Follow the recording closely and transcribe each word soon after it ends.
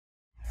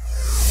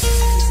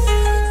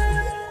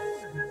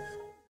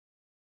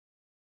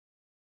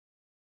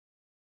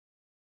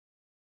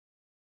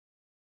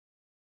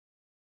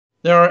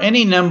There are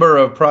any number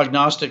of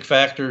prognostic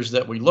factors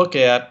that we look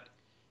at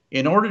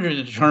in order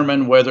to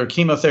determine whether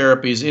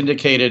chemotherapy is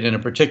indicated in a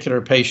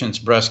particular patient's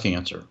breast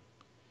cancer.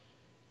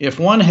 If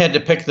one had to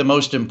pick the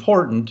most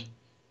important,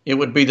 it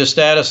would be the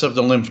status of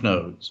the lymph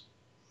nodes.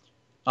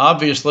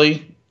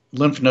 Obviously,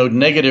 lymph node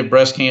negative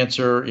breast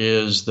cancer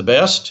is the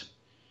best.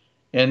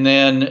 And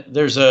then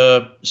there's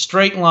a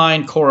straight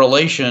line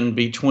correlation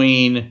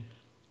between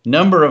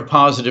number of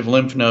positive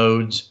lymph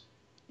nodes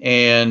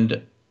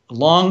and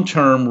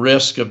long-term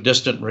risk of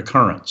distant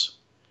recurrence,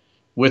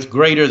 with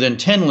greater than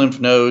 10 lymph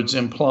nodes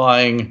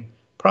implying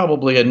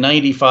probably a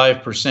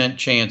 95%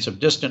 chance of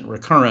distant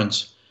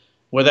recurrence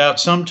without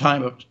some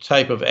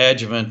type of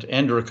adjuvant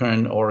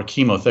endocrine or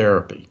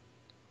chemotherapy.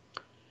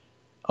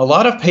 A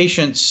lot of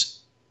patients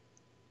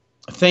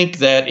think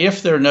that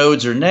if their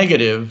nodes are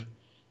negative,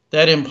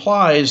 that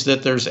implies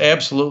that there's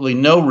absolutely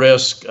no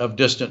risk of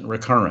distant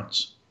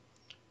recurrence.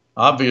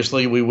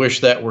 Obviously, we wish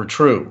that were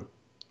true.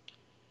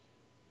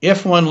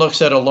 If one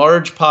looks at a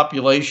large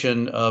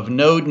population of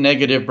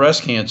node-negative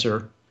breast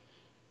cancer,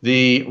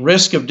 the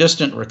risk of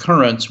distant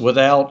recurrence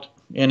without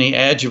any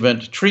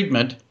adjuvant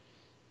treatment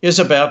is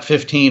about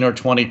 15 or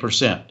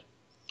 20%.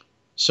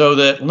 So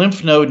that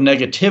lymph node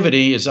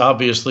negativity is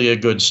obviously a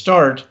good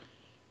start,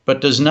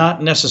 but does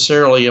not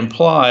necessarily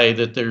imply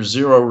that there's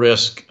zero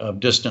risk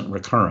of distant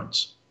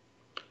recurrence.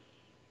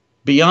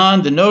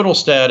 Beyond the nodal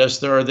status,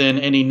 there are then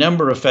any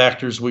number of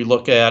factors we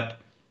look at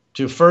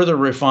to further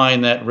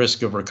refine that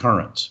risk of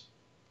recurrence.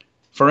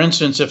 For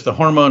instance, if the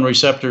hormone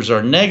receptors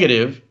are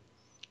negative,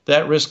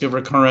 that risk of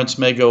recurrence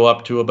may go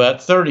up to about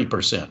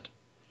 30%.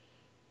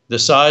 The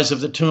size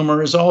of the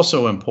tumor is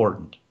also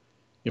important.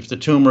 If the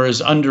tumor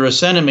is under a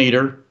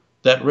centimeter,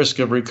 that risk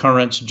of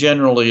recurrence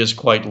generally is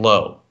quite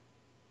low.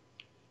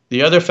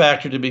 The other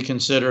factor to be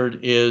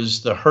considered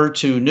is the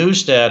HER2 new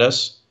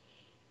status.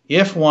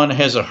 If one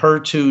has a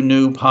HER2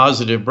 new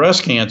positive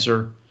breast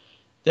cancer,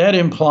 that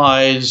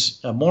implies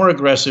a more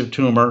aggressive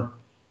tumor,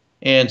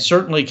 and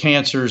certainly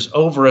cancers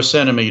over a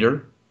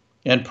centimeter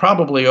and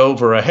probably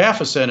over a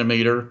half a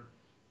centimeter,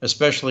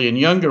 especially in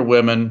younger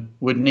women,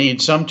 would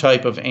need some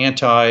type of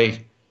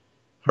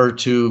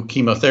anti-HER2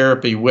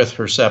 chemotherapy with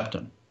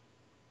Herceptin.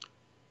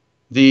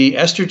 The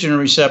estrogen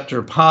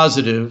receptor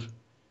positive,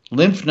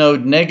 lymph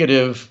node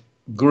negative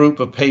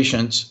group of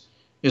patients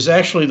is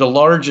actually the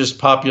largest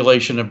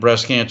population of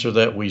breast cancer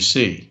that we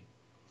see.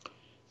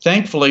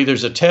 Thankfully,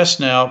 there's a test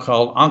now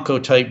called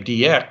Oncotype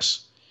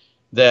DX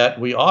that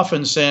we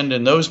often send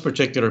in those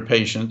particular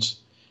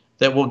patients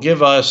that will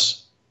give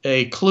us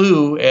a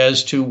clue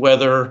as to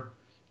whether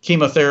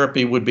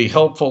chemotherapy would be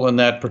helpful in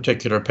that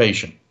particular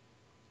patient.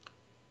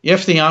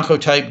 If the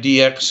Oncotype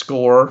DX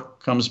score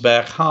comes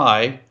back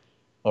high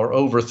or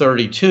over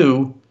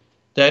 32,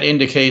 that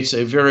indicates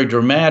a very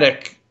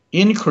dramatic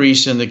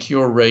increase in the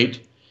cure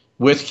rate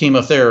with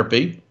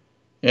chemotherapy.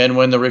 And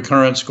when the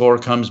recurrence score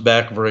comes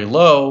back very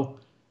low,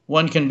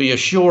 one can be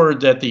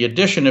assured that the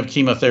addition of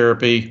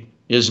chemotherapy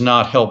is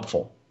not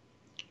helpful.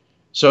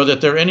 So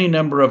that there are any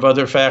number of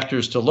other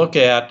factors to look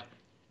at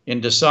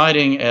in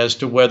deciding as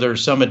to whether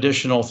some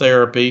additional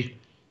therapy,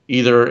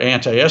 either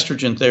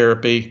anti-estrogen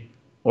therapy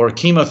or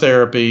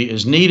chemotherapy,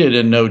 is needed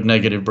in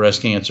node-negative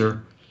breast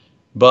cancer.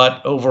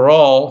 But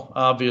overall,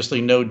 obviously,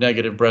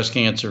 node-negative breast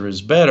cancer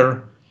is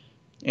better,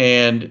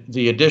 and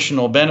the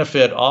additional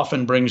benefit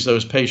often brings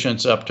those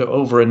patients up to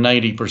over a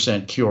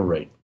 90% cure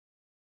rate.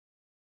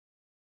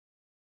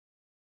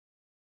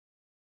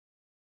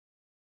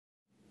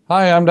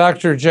 Hi, I'm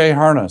Dr. Jay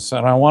Harness,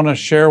 and I want to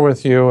share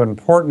with you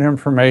important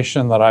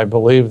information that I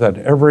believe that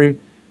every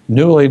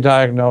newly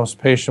diagnosed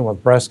patient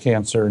with breast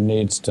cancer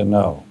needs to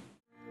know.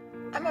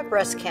 I'm a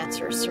breast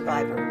cancer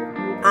survivor.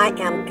 I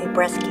am a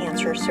breast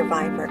cancer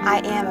survivor.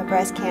 I am a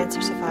breast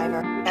cancer survivor.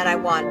 And I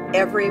want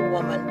every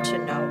woman to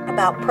know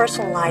about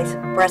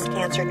personalized breast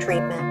cancer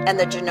treatment and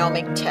the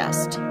genomic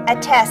test. A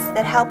test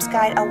that helps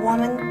guide a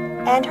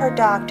woman and her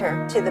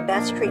doctor to the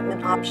best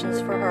treatment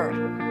options for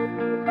her.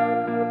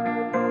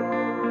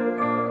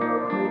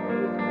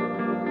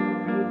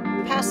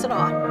 Pass it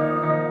on.